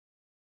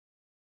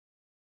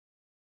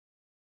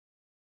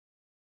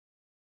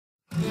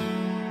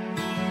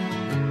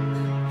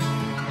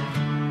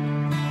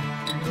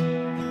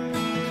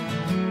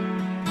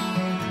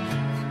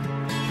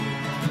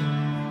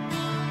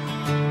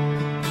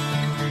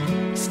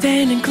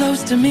standing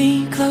close to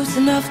me, close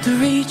enough to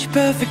reach,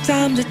 perfect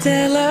time to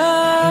tell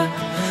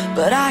her,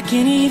 but I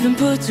can't even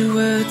put two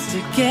words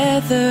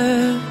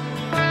together.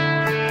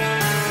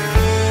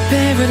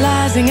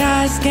 Paralyzing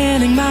eyes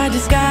scanning my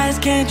disguise,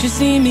 can't you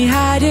see me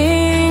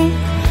hiding?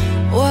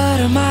 What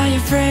am I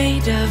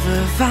afraid of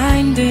her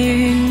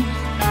finding?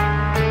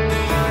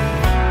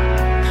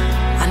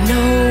 I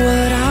know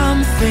what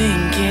I'm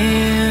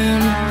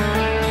thinking,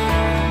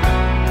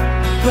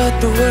 but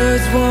the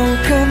words won't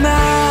come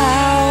out.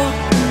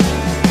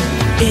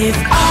 If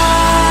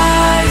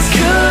eyes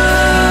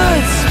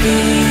could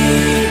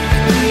speak,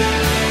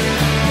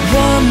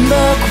 one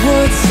look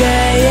would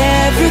say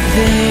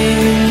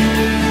everything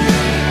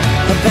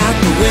about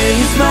the way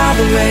you smile,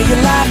 the way you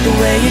laugh, the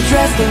way you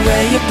dress, the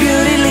way your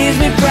beauty leaves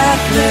me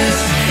breathless.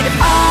 If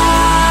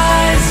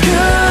eyes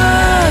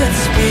could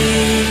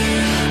speak,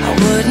 I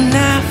wouldn't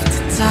have to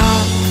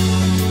talk.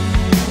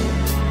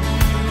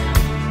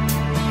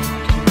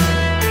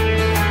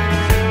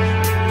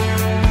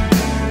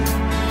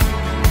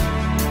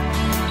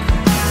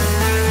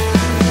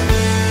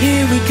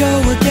 Here we go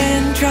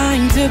again,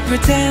 trying to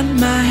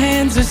pretend my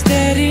hands are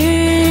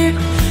steady.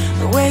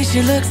 The way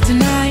she looks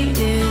tonight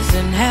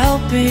isn't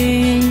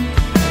helping.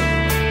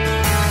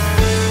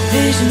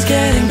 Vision's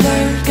getting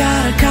blurred,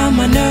 gotta calm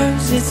my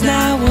nerves. It's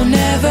now or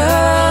never.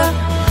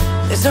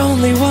 There's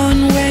only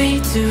one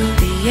way to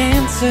the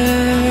answer.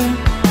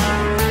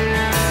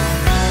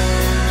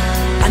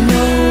 I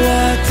know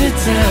what to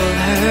tell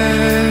her,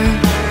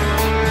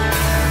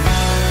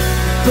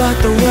 but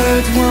the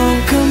words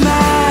won't come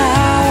out.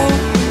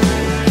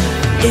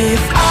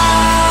 If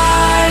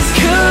eyes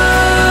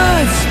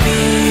could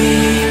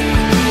speak,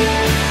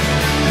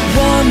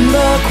 one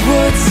look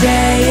would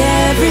say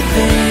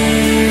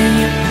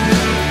everything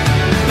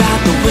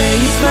about the way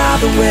you smile,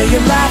 the way you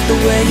laugh,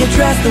 the way you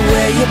dress, the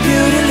way your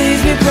beauty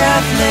leaves me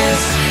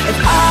breathless. If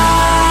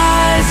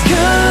eyes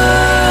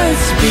could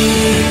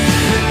speak,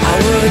 I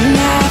wouldn't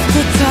have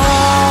to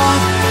talk.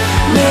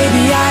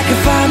 Maybe I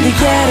could finally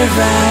get it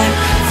right,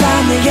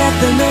 finally get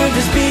the nerve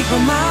to speak my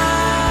mind.